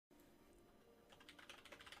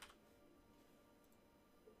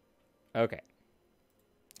Okay.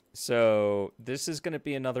 So this is going to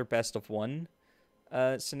be another best of one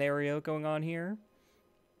scenario going on here.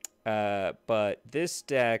 But this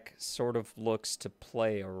deck sort of looks to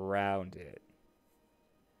play around it.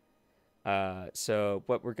 So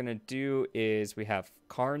what we're going to do is we have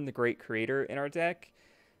Karn, the Great Creator, in our deck.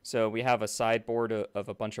 So we have a sideboard of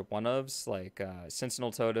a bunch of one-ofs, like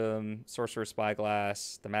Sentinel Totem, Sorcerer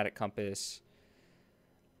Spyglass, Thematic Compass.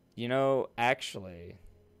 You know, actually,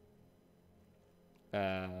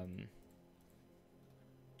 um,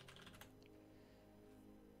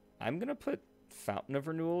 I'm going to put Fountain of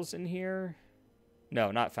Renewals in here.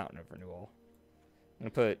 No, not Fountain of Renewal. I'm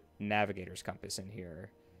going to put Navigator's Compass in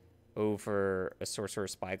here over a Sorcerer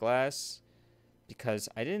Spyglass, because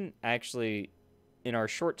I didn't actually, in our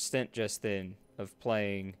short stint just then of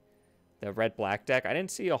playing the red-black deck, I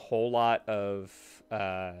didn't see a whole lot of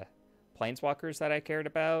Planeswalkers that I cared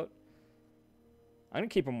about. I'm going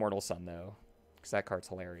to keep Immortal Sun, though, because that card's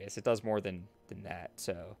hilarious. It does more than that,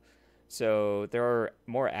 So there are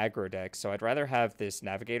more aggro decks, so I'd rather have this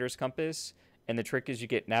Navigator's Compass, and the trick is you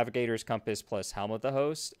get Navigator's Compass plus Helm of the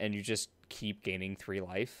Host, and you just keep gaining 3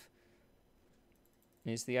 life,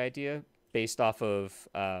 is the idea, based off of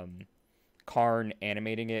Karn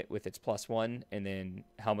animating it with its +1, and then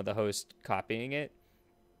Helm of the Host copying it.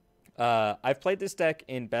 I've played this deck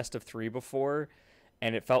in best of 3 before,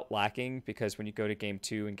 and it felt lacking, because when you go to game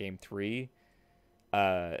 2 and game 3,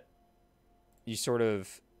 you sort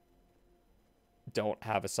of don't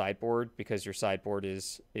have a sideboard, because your sideboard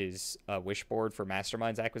is a wish board for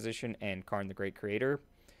Mastermind's acquisition and Karn the Great Creator.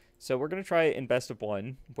 So we're going to try it in best of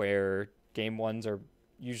 1, where game 1s are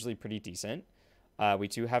usually pretty decent. We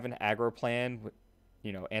do have an aggro plan,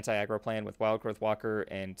 anti-aggro plan with Wildgrowth Walker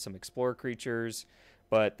and some Explorer creatures,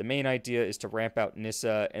 but the main idea is to ramp out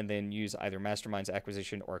Nissa and then use either Mastermind's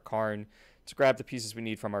acquisition or Karn to grab the pieces we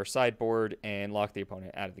need from our sideboard and lock the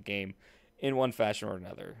opponent out of the game in one fashion or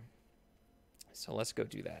another. So let's go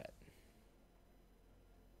do that.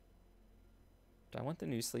 Do I want the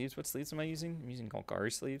new sleeves? What sleeves am I using? I'm using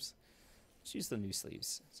Golgari sleeves. Let's use the new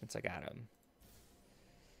sleeves since I got them.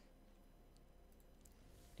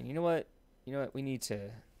 And you know what? We need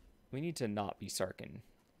to not be Sarkin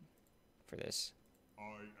for this. I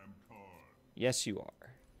am Karn. Yes, you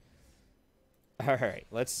are. All right,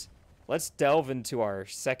 let's delve into our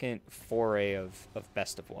second foray of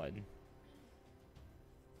best of 1.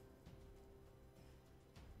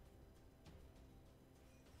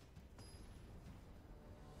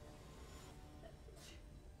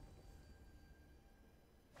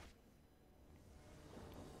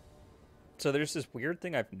 So there's this weird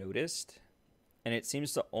thing I've noticed, and it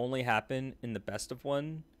seems to only happen in the best of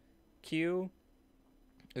 1 queue,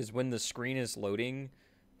 is when the screen is loading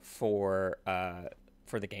for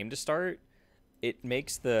the game to start, it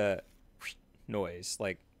makes the noise,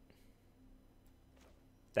 like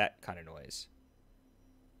that kind of noise.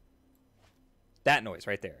 That noise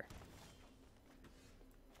right there.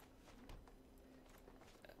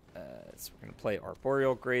 So we're going to play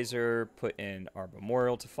Arboreal Grazer, put in our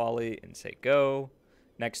Memorial to Folly, and say go.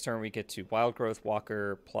 Next turn we get to Wildgrowth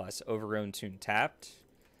Walker plus Overgrown Tune tapped,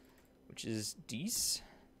 which is Deece.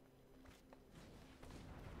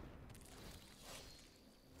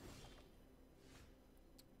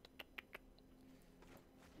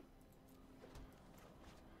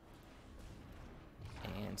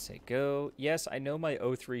 And say go. Yes, I know my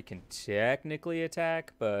O3 can technically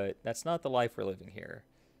attack, but that's not the life we're living here.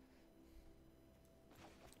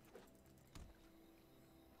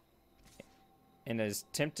 And as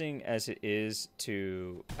tempting as it is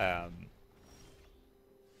to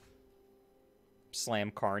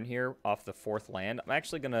slam Karn here off the 4th land, I'm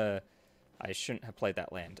actually going to... I shouldn't have played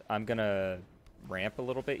that land. I'm going to ramp a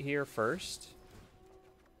little bit here first.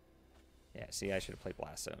 Yeah, see, I should have played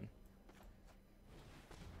Blast Zone.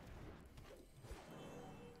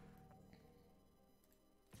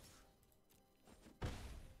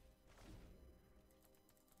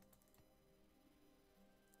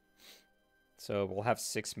 So we'll have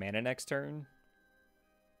 6 mana next turn.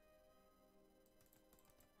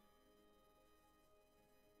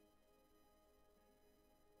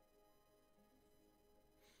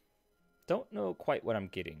 Don't know quite what I'm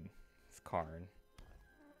getting with Karn.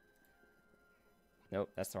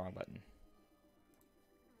 Nope, that's the wrong button.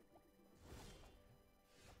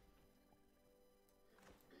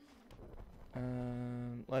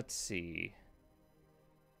 Let's see.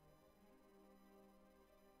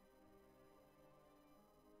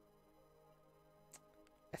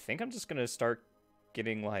 I think I'm just gonna start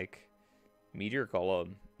getting like Meteor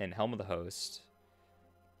Golem and Helm of the Host.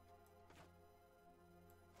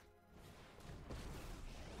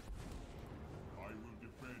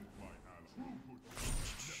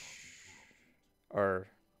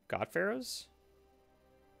 God Pharaohs?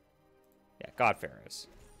 Yeah, God Pharaohs.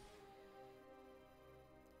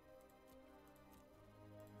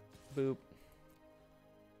 Boop.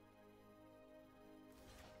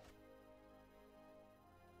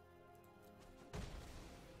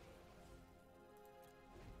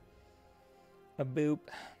 A boop.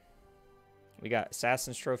 We got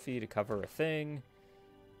Assassin's Trophy to cover a thing.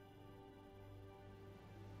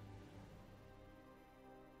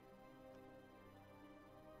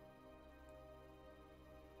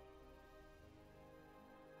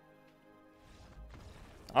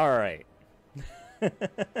 All right.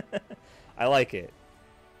 I like it.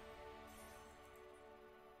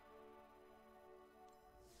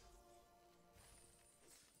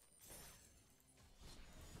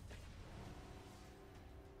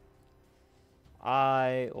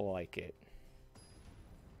 I like it.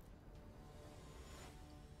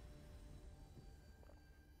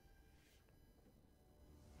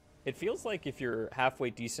 It feels like if you're halfway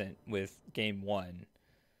decent with game one,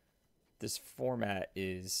 this format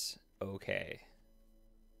is okay.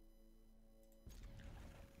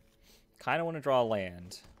 Kind of want to draw a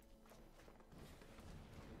land.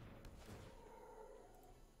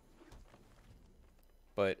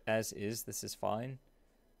 But as is, this is fine.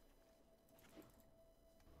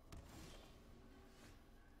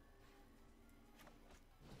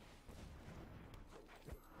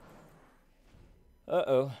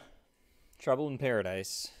 Uh-oh. Trouble in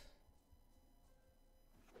paradise.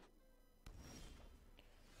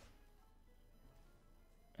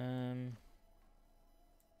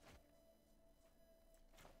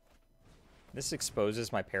 This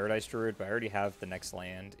exposes my Paradise Druid, but I already have the next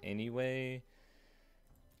land anyway.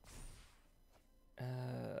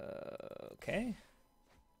 Okay.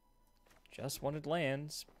 Just wanted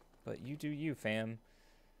lands, but you do you, fam.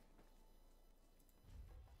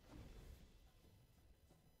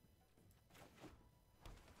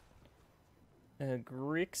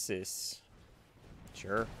 Grixis.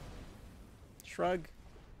 Sure. Shrug.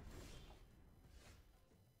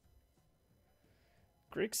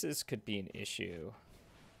 Grixis could be an issue.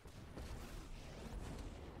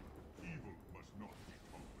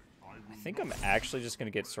 I think I'm actually just going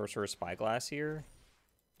to get Sorcerer's Spyglass here.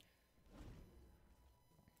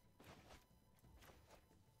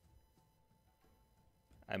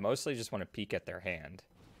 I mostly just want to peek at their hand.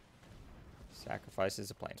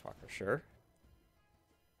 Sacrifices a Planeswalker, sure.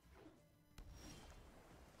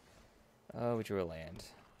 Oh, we drew a land.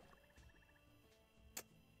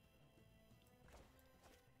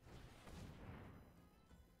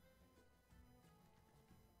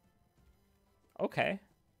 Okay.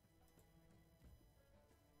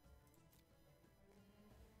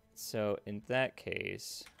 So in that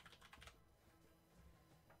case,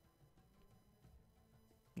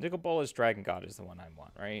 Nicol Bolas Dragon God is the one I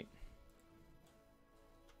want, right?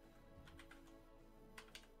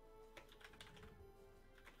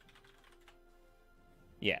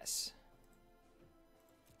 Yes.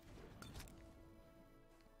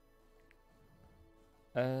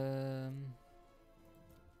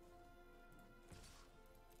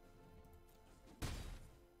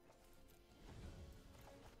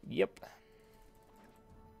 Yep.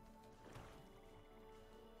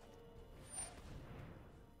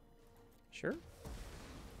 Sure.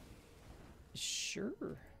 Sure.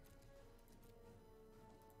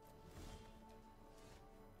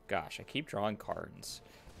 Gosh, I keep drawing cards.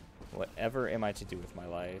 Whatever am I to do with my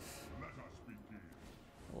life?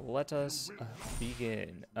 Let us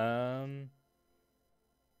begin. Man,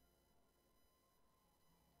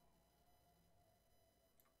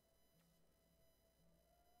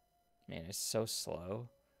 it's so slow.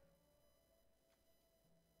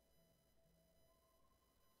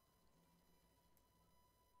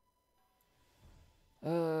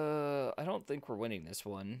 I don't think we're winning this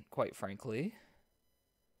one, quite frankly.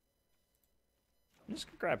 I'm just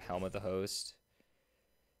gonna grab Helm of the Host.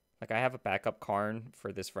 Like, I have a backup Karn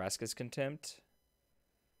for this Vraska's Contempt.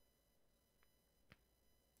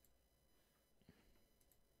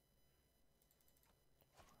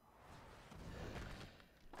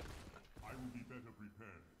 I will be better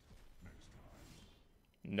prepared next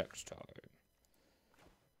time. Next time.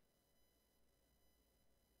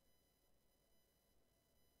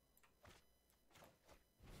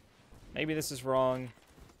 Maybe this is wrong.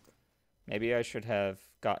 Maybe I should have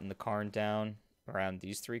gotten the Karn down around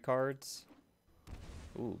these three cards.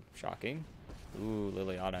 Ooh, shocking. Ooh,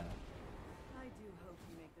 Liliana. I do hope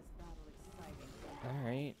you make this battle exciting.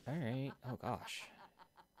 Alright, alright. Oh gosh.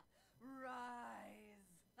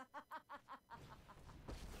 Rise.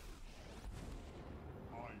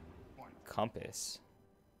 I will fight. Compass.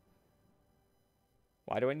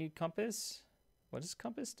 Why do I need compass? What does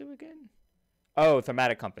compass do again? Oh,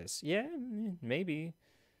 thematic compass. Yeah, maybe.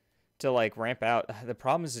 To like ramp out. The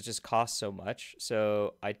problem is it just costs so much.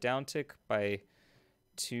 So I down tick by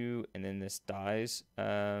 2 and then this dies.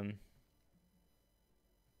 No,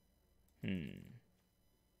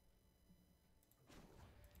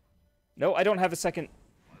 I don't have a second.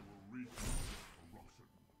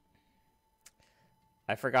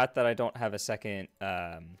 I forgot that I don't have a second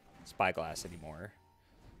spyglass anymore.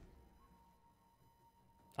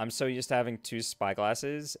 I'm so used to having 2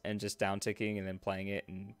 spyglasses and just down ticking and then playing it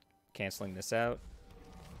and canceling this out.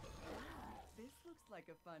 This looks like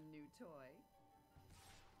a fun new toy.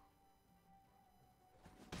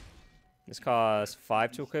 This costs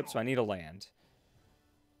 5 to equip, so I need a land.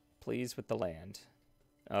 Please with the land.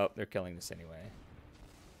 Oh, they're killing this anyway.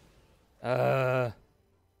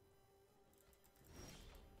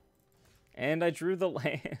 And I drew the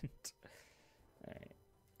land. Alright.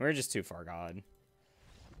 We're just too far gone.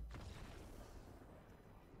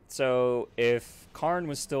 So, if Karn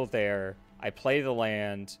was still there, I play the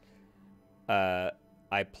land, I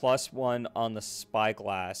 +1 on the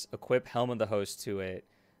spyglass, equip Helm of the Host to it,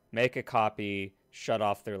 make a copy, shut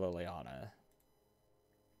off their Liliana.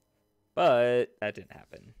 But that didn't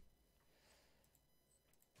happen.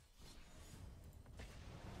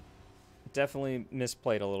 Definitely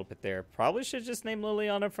misplayed a little bit there. Probably should just name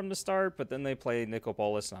Liliana from the start, but then they played Nicol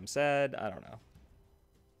Bolas and I'm sad. I don't know.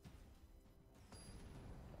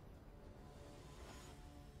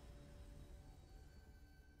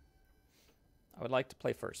 I would like to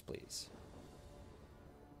play first, please.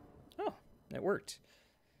 Oh, it worked.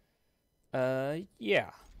 Yeah.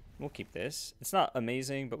 We'll keep this. It's not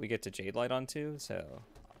amazing, but we get to Jade Light on too, so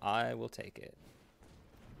I will take it.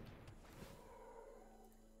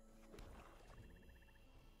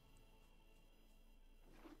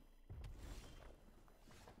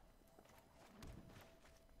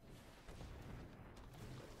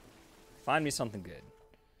 Find me something good.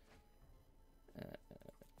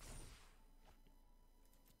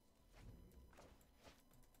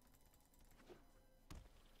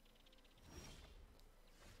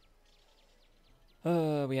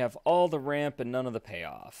 We have all the ramp and none of the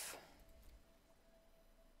payoff.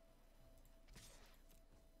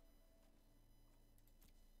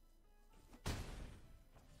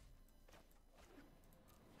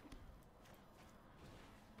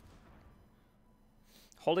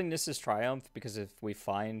 Holding Nissa's Triumph, because if we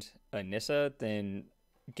find a Nissa, then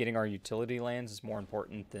getting our utility lands is more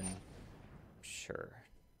important than... Sure.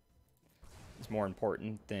 It's more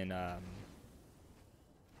important than... I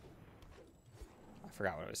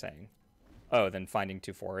forgot what I was saying. Oh, then finding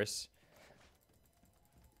 2 forests.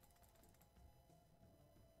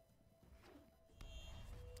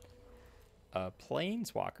 A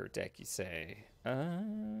Planeswalker deck, you say?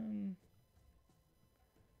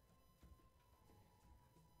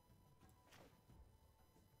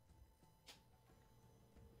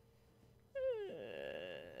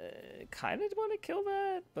 Kind of want to kill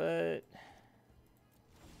that, but...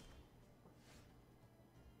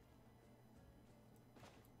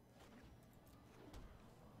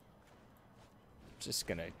 Just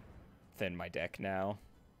gonna thin my deck now.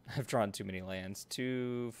 I've drawn too many lands.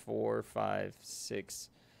 2, 4, 5, 6.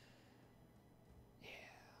 Yeah.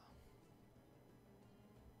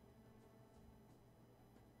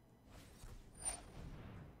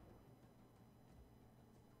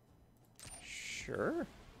 Sure.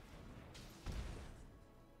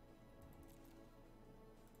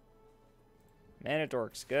 Mana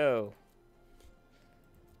dorks, go.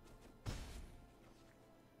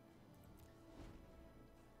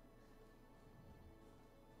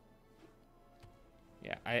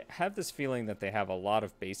 Yeah, I have this feeling that they have a lot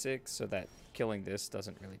of basics, so that killing this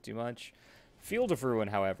doesn't really do much. Field of Ruin,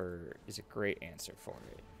 however, is a great answer for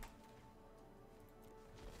it.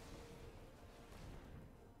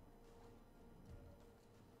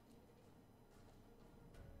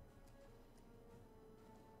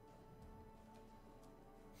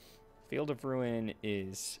 Field of Ruin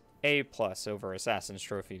is A+ over Assassin's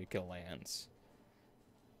Trophy to kill lands.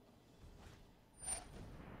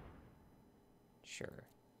 Sure.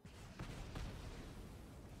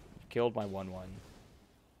 Killed my 1/1.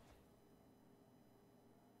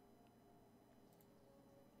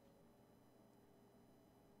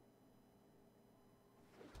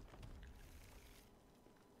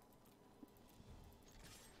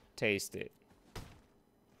 Taste it.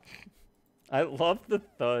 I love the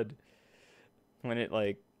thud when it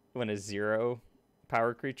when a 0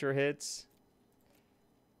 power creature hits.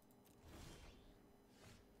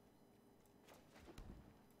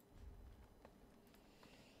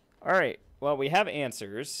 All right, Well, we have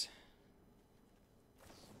answers.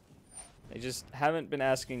 They just haven't been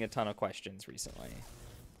asking a ton of questions recently.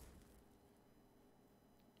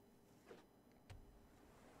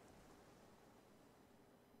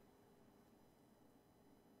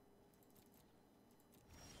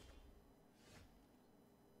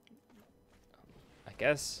 I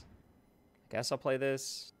guess I'll play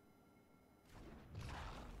this.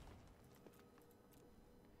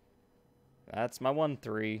 That's my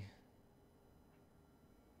 1-3.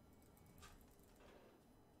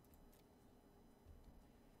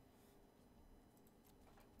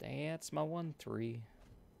 That's my 1-3.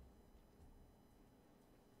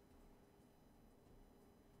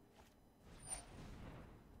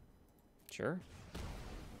 Sure.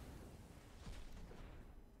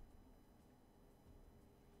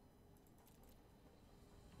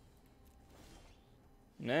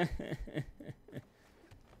 Nah.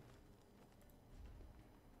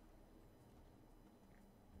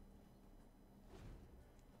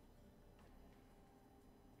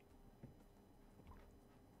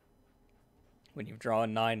 When you've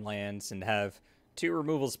drawn 9 lands and have 2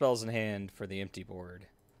 removal spells in hand for the empty board.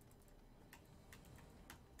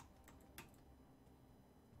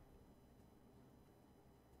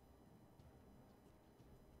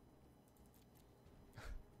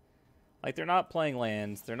 Like, they're not playing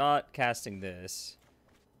lands, they're not casting this.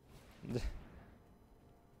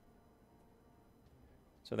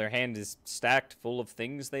 So their hand is stacked full of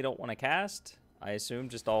things they don't want to cast? I assume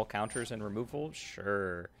just all counters and removal?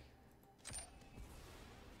 Sure.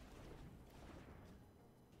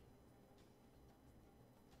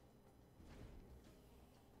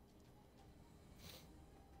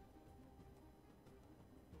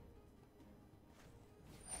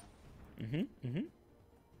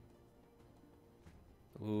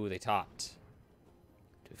 Ooh, they topped.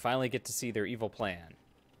 Do we finally get to see their evil plan?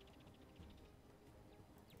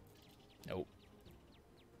 Nope.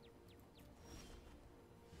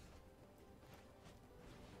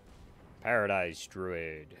 Paradise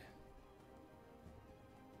Druid.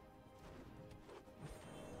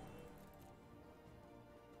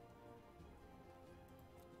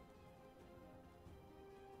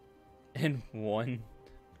 And 1.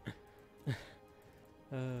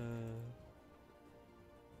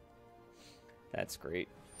 That's great.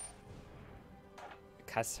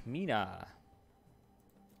 Kasmina. That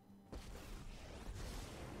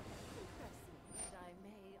I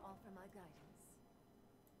may offer my guidance.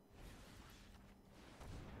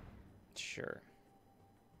 Sure.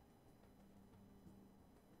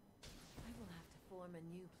 I will have to form a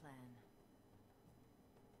new plan.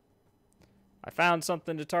 I found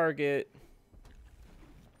something to target.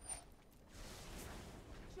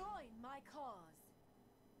 Join my cause.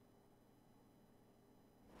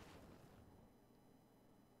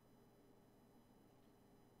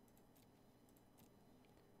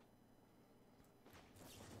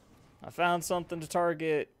 I found something to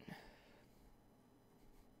target.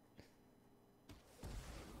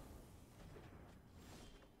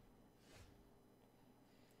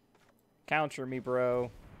 Counter me, bro.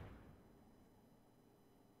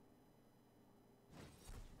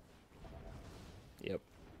 Yep.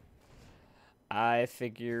 I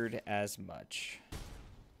figured as much.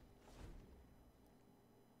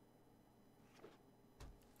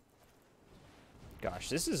 Gosh,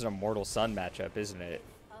 this is an Immortal Sun matchup, isn't it?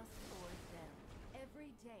 Us or them.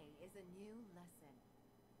 Every day is a new lesson.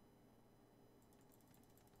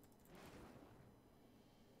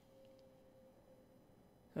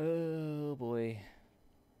 Oh boy.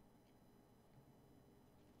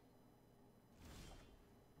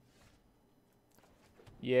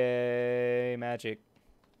 Yay, Magic.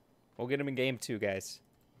 We'll get him in game 2, guys.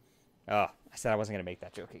 Oh, I said I wasn't going to make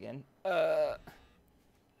that joke again. Hone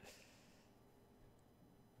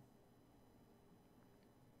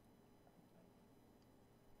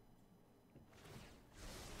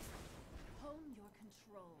your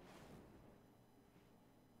control.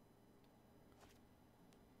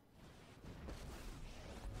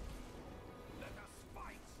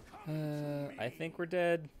 I think we're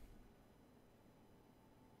dead.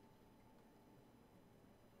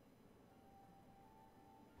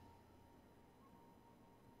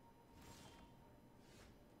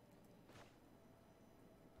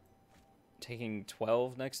 Taking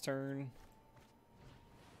 12 next turn.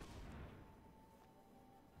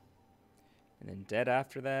 And then dead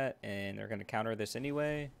after that, and they're going to counter this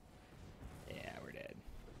anyway. Yeah, we're dead.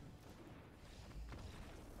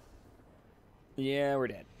 Yeah, we're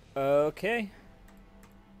dead. Okay.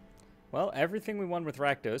 Well, everything we won with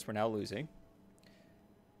Rakdos, we're now losing.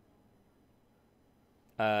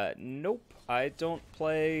 Nope. I don't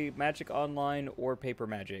play Magic Online or Paper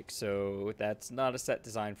Magic, so that's not a set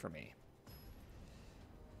design for me.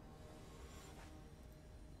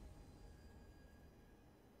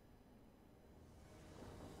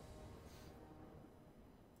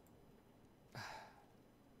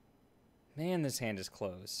 Man, this hand is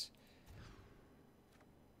close.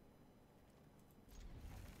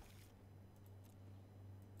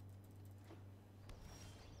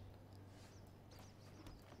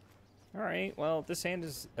 Alright, well, this hand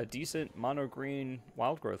is a decent mono-green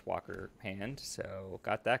Wild Growth Walker hand, so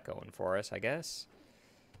got that going for us, I guess.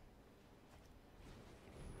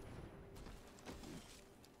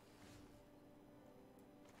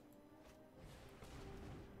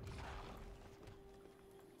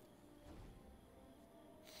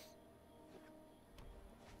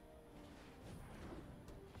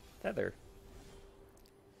 Feather.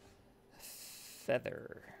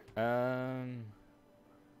 Feather. I'm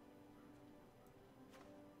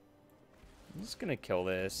just gonna kill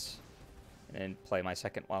this and then play my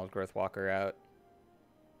second Wild Growth Walker out.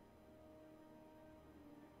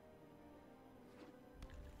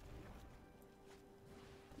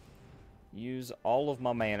 Use all of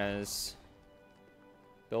my manas.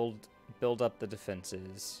 Build up the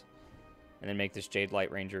defenses. And then make this Jade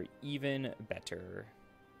Light Ranger even better.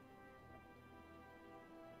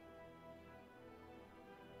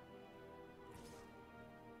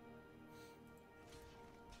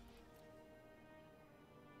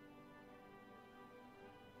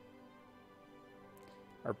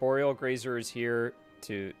 Our Boreal Grazer is here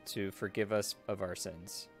to forgive us of our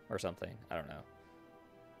sins. Or something. I don't know.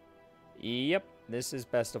 Yep, this is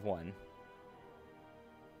best of one.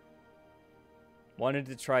 Wanted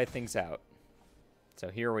to try things out. So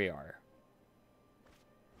here we are.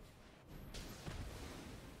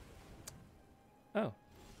 Oh.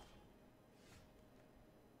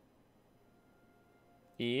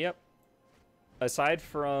 Yep. Aside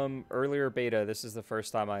from earlier beta, this is the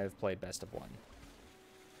first time I have played best of one.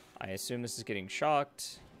 I assume this is getting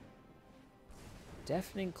shocked.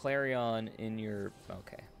 Deafening Clarion in your...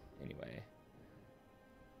 Okay, anyway.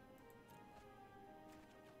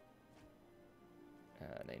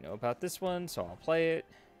 They know about this one, so I'll play it.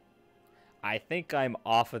 I think I'm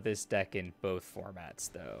off of this deck in both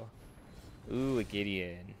formats, though. Ooh, a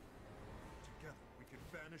Gideon. Together we can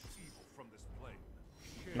banish evil from this plane.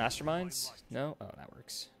 Share Masterminds? my light. No? Oh, that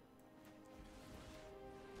works.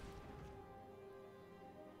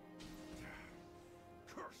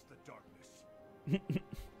 Curse the darkness.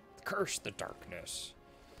 Curse the darkness.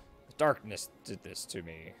 The darkness did this to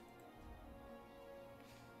me.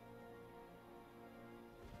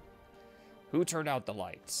 Who turned out the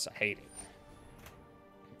lights? I hate it.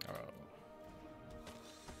 Oh.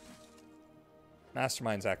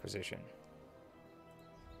 Mastermind's acquisition.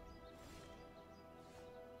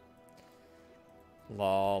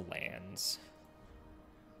 Law lands.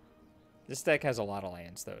 This deck has a lot of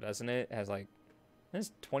lands, though, doesn't it? It has like...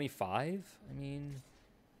 It's 25? I mean...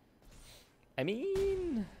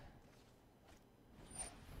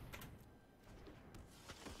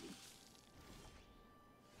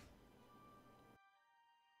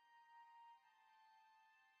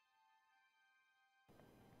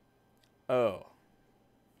 Oh.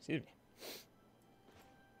 Excuse me.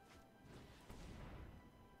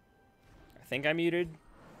 I think I muted.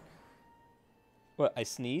 What, I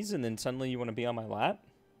sneeze and then suddenly you want to be on my lap?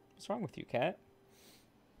 What's wrong with you, cat?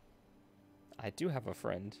 I do have a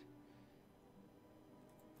friend.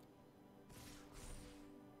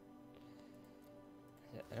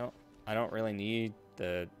 I don't really need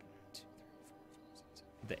the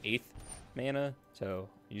 8th mana, so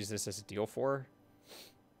use this as a deal 4.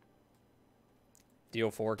 Deal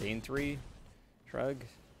 4, gain 3. Shrug.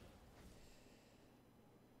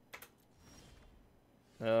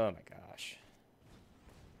 Oh my gosh.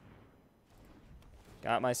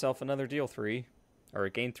 Got myself another deal 3. Or a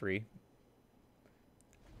gain 3.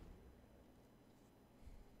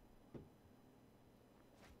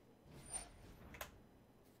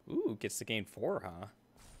 Ooh, gets to gain 4, huh?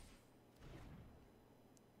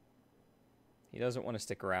 He doesn't want to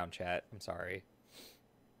stick around, chat. I'm sorry.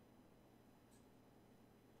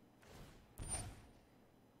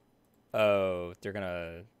 Oh, they're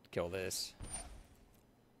gonna kill this.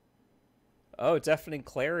 Oh, Deafening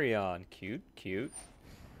Clarion. Cute, cute.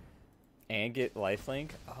 And get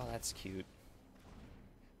lifelink. Oh, that's cute.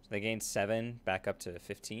 So they gain 7 back up to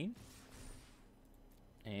 15.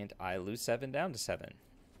 And I lose 7 down to 7.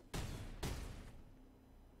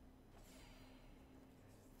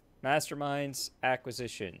 Masterminds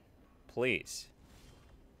acquisition, please.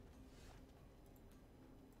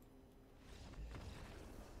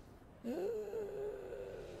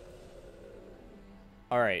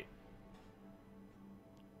 All right.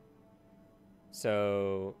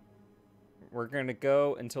 So we're going to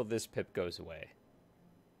go until this pip goes away.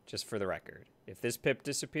 Just for the record. If this pip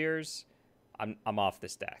disappears, I'm off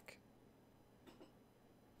this deck.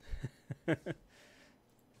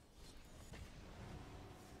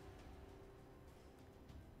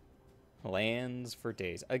 Lands for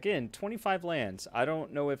days. Again, 25 lands. I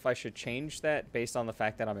don't know if I should change that based on the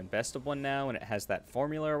fact that I'm in best of one now and it has that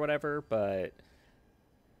formula or whatever, but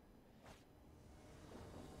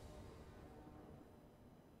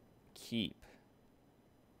keep.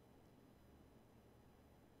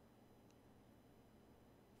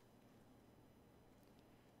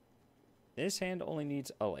 This hand only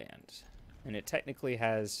needs a land. And it technically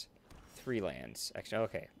has 3 lands. Actually,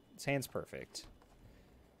 okay. This hand's perfect.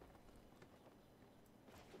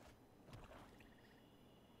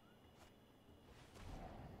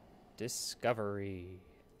 Discovery.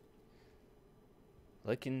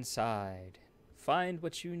 Look inside. Find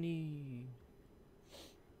what you need.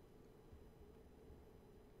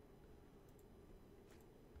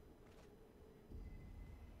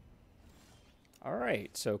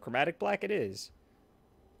 Alright, so chromatic black it is.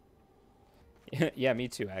 Yeah, me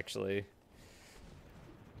too, actually.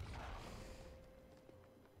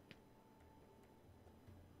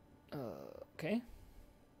 Okay.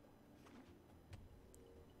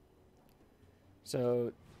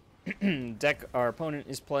 So, deck our opponent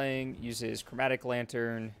is playing uses Chromatic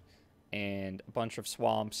Lantern and a bunch of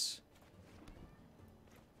swamps.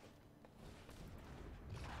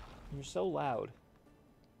 You're so loud.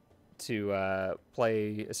 To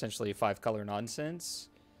play essentially 5-color nonsense.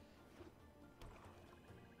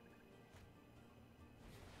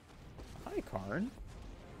 Hi, Karn.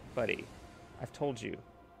 Buddy, I've told you.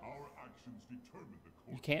 Our actions determine the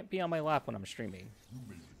course. You can't be on my lap when I'm streaming.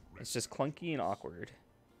 It's just clunky and awkward.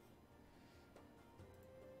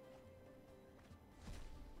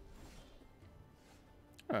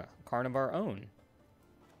 Huh, Karn of our own.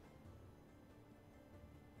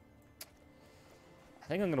 I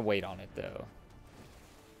think I'm going to wait on it, though.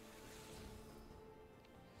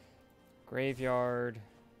 Graveyard.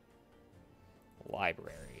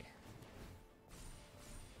 Library.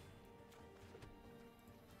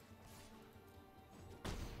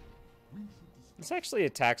 This actually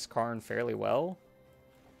attacks Karn fairly well.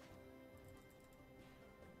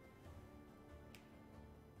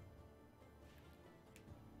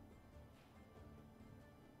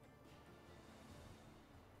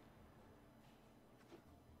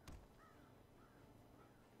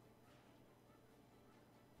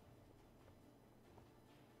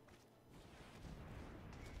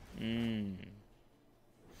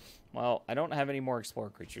 Well, I don't have any more Explore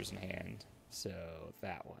creatures in hand, so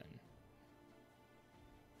that one.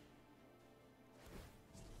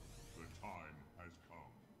 The time has come.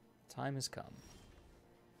 Time has come.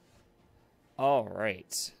 All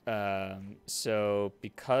right. So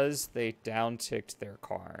because they downticked their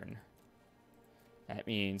Karn, that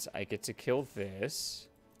means I get to kill this.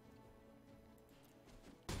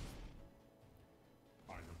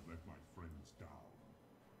 I have let my friends down.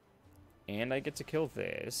 And I get to kill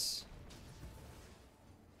this.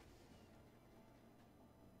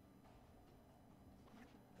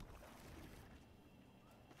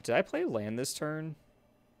 Did I play land this turn?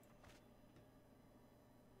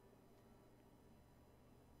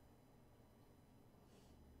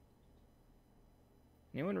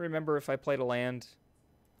 Anyone remember if I played a land?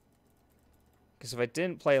 Because if I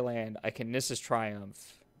didn't play land, I can Nissa's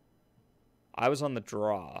Triumph. I was on the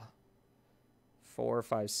draw. 4,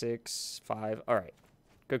 5, 6, 5. All right.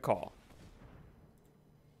 Good call.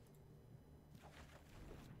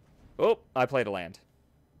 Oh, I played a land.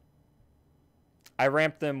 I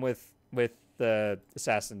ramped them with the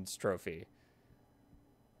Assassin's Trophy.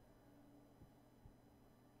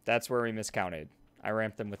 That's where we miscounted. I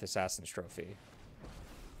ramped them with Assassin's Trophy.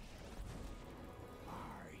 I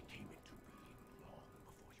came into being long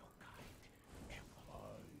before your kind. Am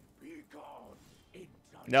I be gone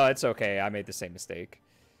inside? No, it's okay. I made the same mistake.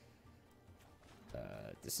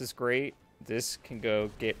 This is great. This can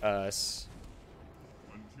go get us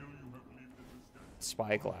Until you have lived in this day.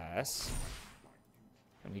 Spyglass.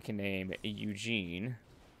 And we can name Eugene.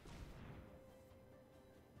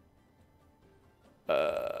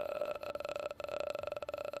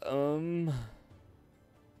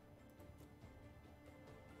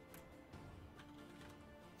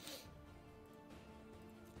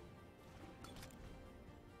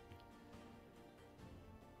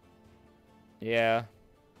 Yeah.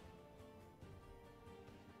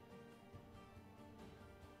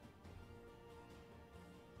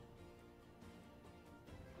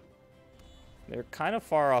 They're kind of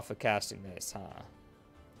far off of casting this, huh?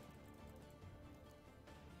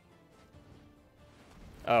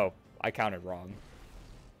 Oh, I counted wrong.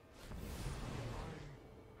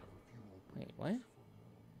 Wait, what?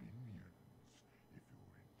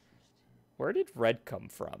 Where did red come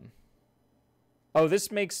from? Oh, this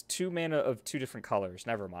makes 2 mana of 2 different colors.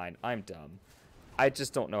 Never mind. I'm dumb. I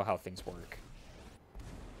just don't know how things work.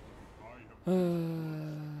 My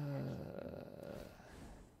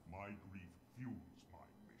grief fuels my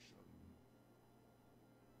mission.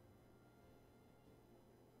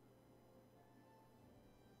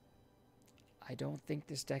 I don't think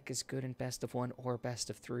this deck is good in best of 1 or best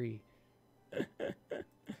of 3. I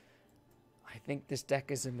think this deck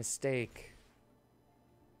is a mistake.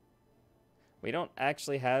 We don't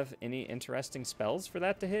actually have any interesting spells for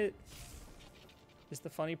that to hit, is the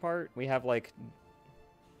funny part. We have, like,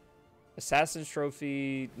 Assassin's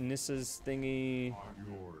Trophy, Nissa's thingy,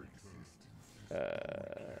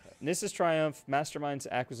 Nissa's Triumph, Mastermind's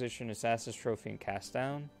Acquisition, Assassin's Trophy, and Cast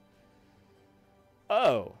Down.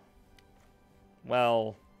 Oh.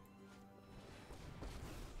 Well.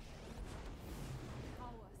 Power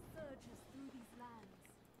surges through these lands.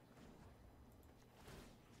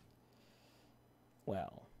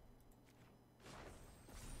 Well.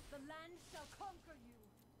 The land shall conquer you.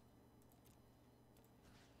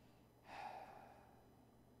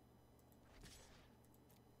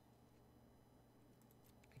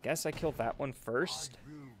 I guess I kill that one first. I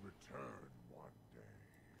will return one day.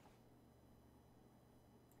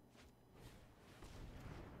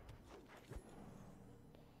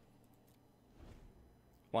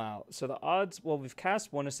 Wow. So the odds, well, we've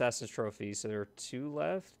cast 1 Assassin's Trophy, so there are 2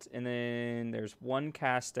 left. And then there's 1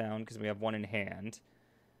 cast down because we have 1 in hand.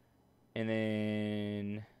 And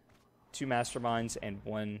then 2 Masterminds and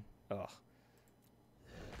 1... Ugh.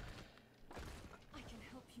 I can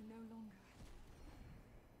help you no longer.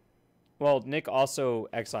 Well, Nick also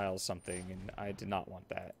exiles something, and I did not want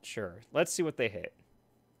that. Sure. Let's see what they hit.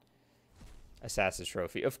 Assassin's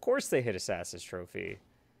Trophy. Of course they hit Assassin's Trophy.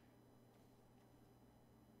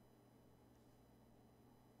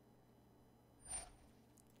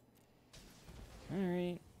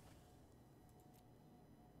 Alright.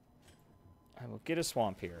 I will get a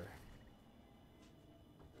swamp here.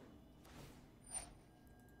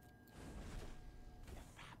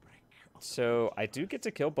 So I do get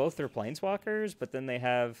to kill both their planeswalkers, but then they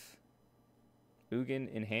have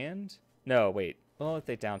Ugin in hand? No, wait. Well, if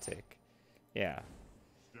they downtick. Yeah.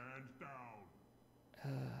 Stand down.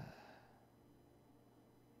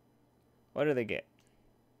 What do they get?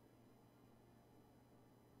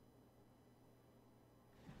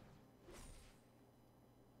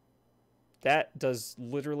 That does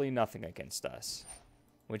literally nothing against us,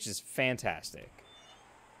 which is fantastic.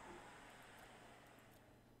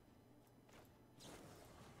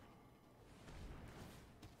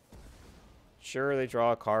 Sure, they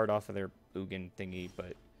draw a card off of their Ugin thingy,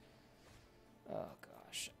 but... Oh,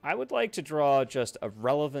 gosh. I would like to draw just a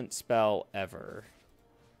relevant spell ever,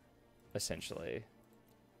 essentially.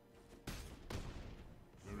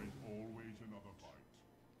 There is always another fight.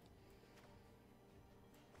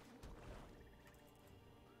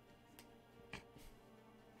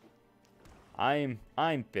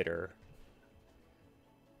 I'm bitter.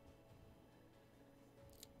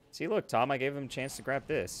 See, look, Tom, I gave him a chance to grab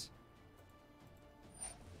this.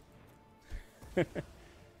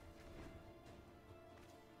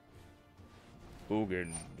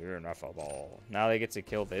 Ugin, you're ineffable. Now they get to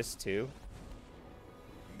kill this, too.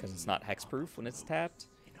 Because it's not hexproof when it's tapped.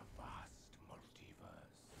 In a vast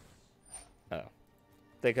multiverse. Oh.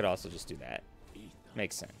 They could also just do that. Ether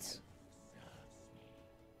Makes sense.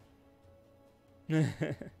 serves me.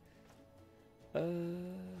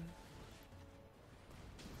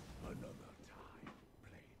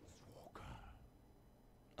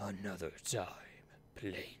 Another time,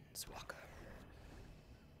 Planeswalker.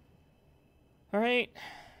 Alright.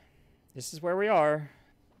 This is where we are.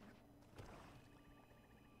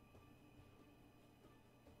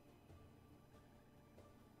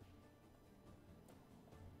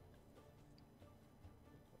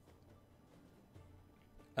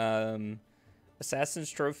 Assassin's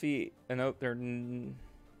Trophy. No, they're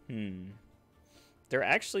they're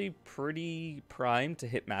actually pretty primed to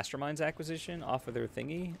hit Mastermind's Acquisition off of their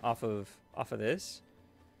thingy, off of this.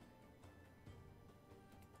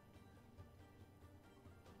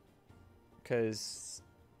 Because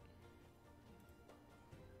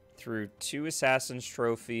through 2 Assassin's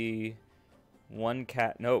Trophy, 1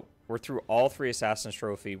 nope, we're through all 3 Assassin's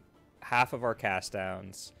Trophy, half of our cast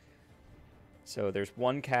downs. So there's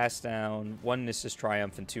 1 cast down, 1 Nissa's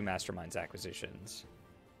Triumph, and 2 Mastermind's Acquisitions.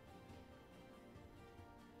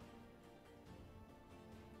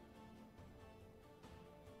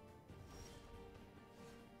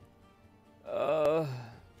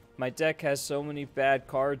 My deck has so many bad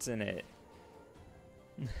cards in it.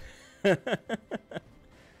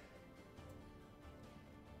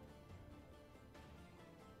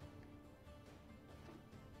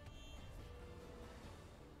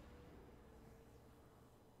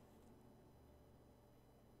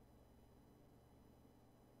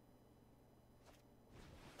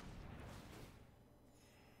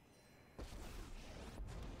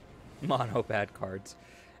 Mono bad cards.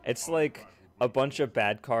 It's like a bunch of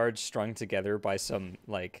bad cards strung together by some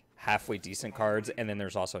like halfway decent cards, and then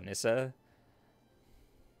there's also Nissa.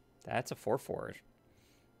 That's a 4/4.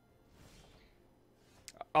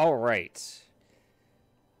 All right.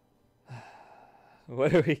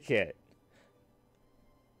 What do we get?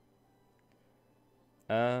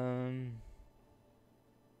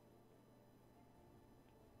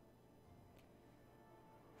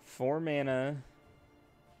 4 mana.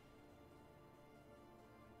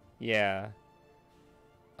 Yeah.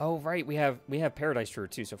 Oh right, we have Paradise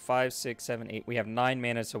Druid too. So 5, 6, 7, 8. We have 9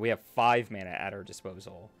 mana, so we have 5 mana at our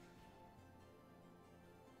disposal.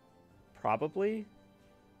 Probably.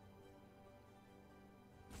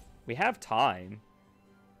 We have time.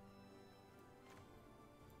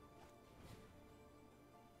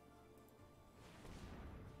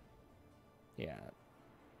 Yeah.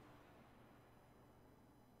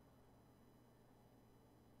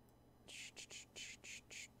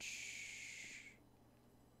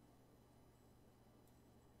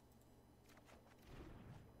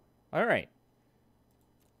 All right.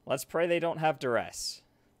 Let's pray they don't have duress.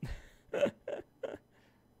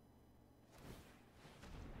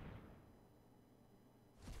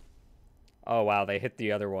 Oh, wow. They hit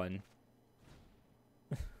the other one.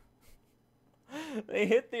 They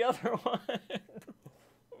hit the other one.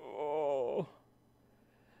 Oh.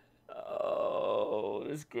 Oh,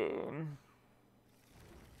 this game.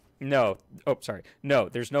 No. Oh, sorry. No,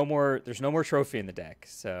 there's no more trophy in the deck.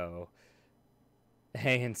 So,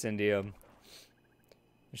 hey, Incendium.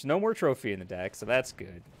 There's no more trophy in the deck, so that's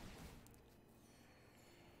good.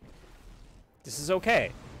 This is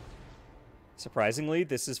okay. Surprisingly,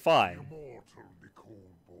 this is fine. Immortal Nicole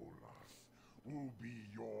Bolas will be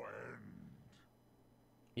your end.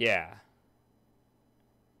 Yeah.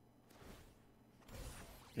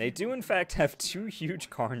 They do, in fact, have 2 huge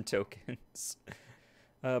Karn tokens.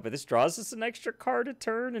 But this draws us an extra card a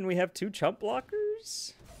turn, and we have 2 chump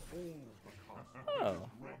blockers? Oh.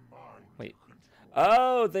 Wait.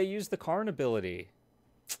 Oh, they use the Karn ability.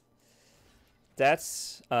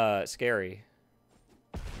 That's scary.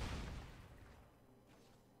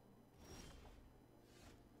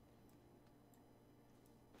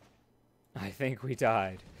 I think we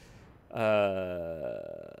died.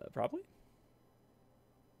 Probably?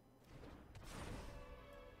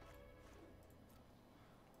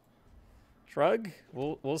 Shrug?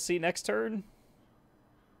 We'll see next turn.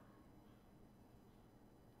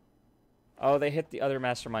 Oh, they hit the other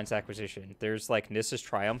Mastermind's Acquisition. There's like Nissa's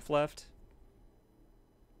Triumph left.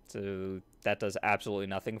 So that does absolutely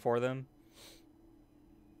nothing for them.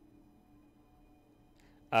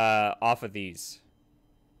 Off of these.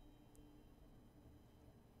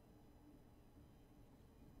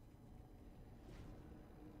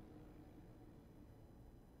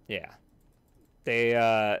 Yeah. They,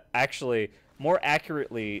 actually, more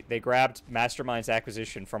accurately, they grabbed Mastermind's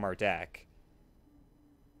Acquisition from our deck.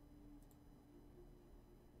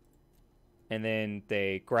 And then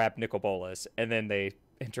they grabbed Nicol Bolas, and then they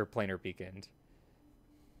interplanar beaconed.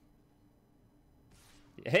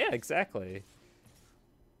 Yeah, exactly.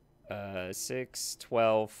 6,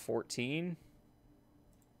 12, 14.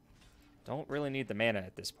 Don't really need the mana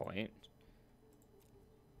at this point.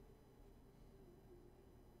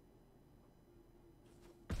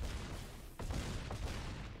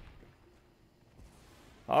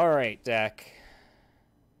 All right, deck.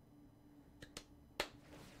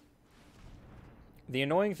 The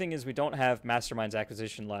annoying thing is we don't have Mastermind's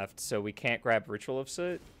Acquisition left, so we can't grab Ritual of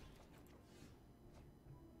Soot.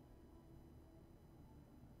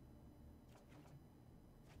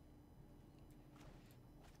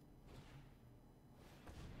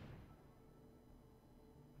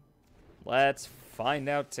 Let's find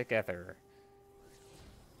out together.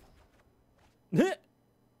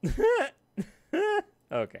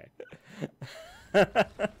 Okay.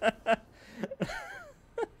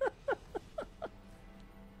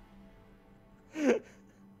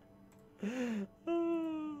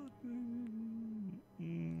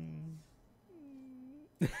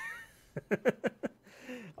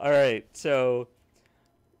 All right, so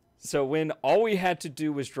when all we had to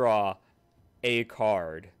do was draw a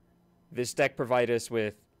card, this deck provided us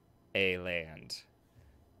with a land.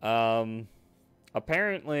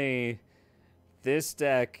 Apparently, this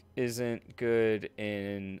deck isn't good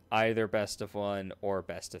in either best of 1 or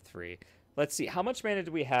best of 3. Let's see. How much mana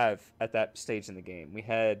do we have at that stage in the game? We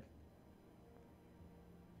had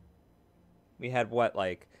what,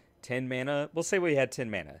 like 10 mana? We'll say we had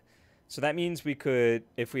 10 mana. So that means we could,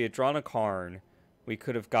 if we had drawn a Karn, we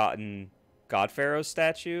could have gotten God Pharaoh's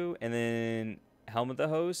statue and then Helm of the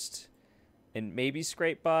Host and maybe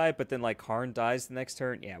scrape by, but then like Karn dies the next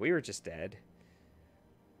turn. Yeah, we were just dead.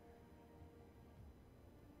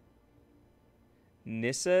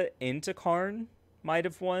 Nissa into Karn might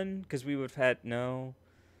have won because we would have had, no.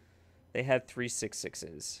 They had 3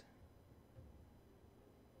 6/6s.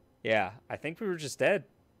 Yeah, I think we were just dead.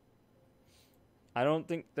 I don't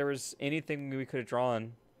think there was anything we could have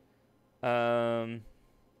drawn.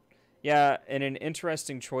 Yeah, and an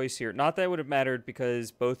interesting choice here. Not that it would have mattered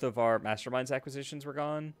because both of our Masterminds acquisitions were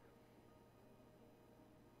gone.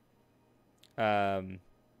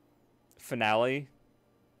 Finale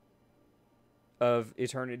of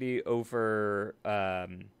Eternity over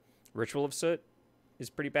Ritual of Soot is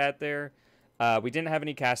pretty bad there. We didn't have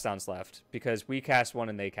any cast downs left because we cast 1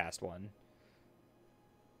 and they cast 1.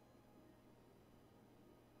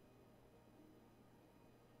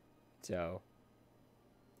 So,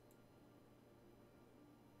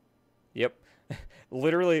 yep.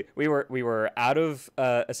 Literally, we were out of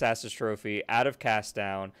Assassin's Trophy, out of cast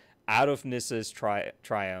down, out of Nissa's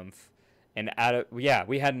Triumph, and out of, yeah,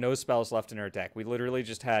 we had no spells left in our deck. We literally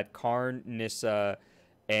just had Karn, Nissa,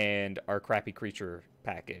 and our crappy creature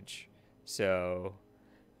package. So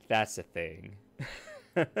that's a thing.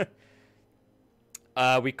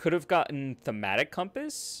 We could have gotten Thematic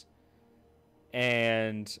Compass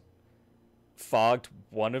and fogged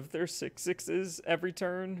one of their 6/6s every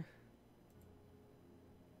turn.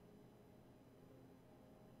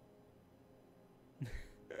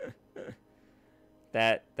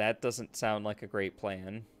 That doesn't sound like a great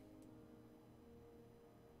plan.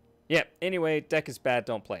 Yeah, anyway, deck is bad,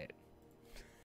 don't play it.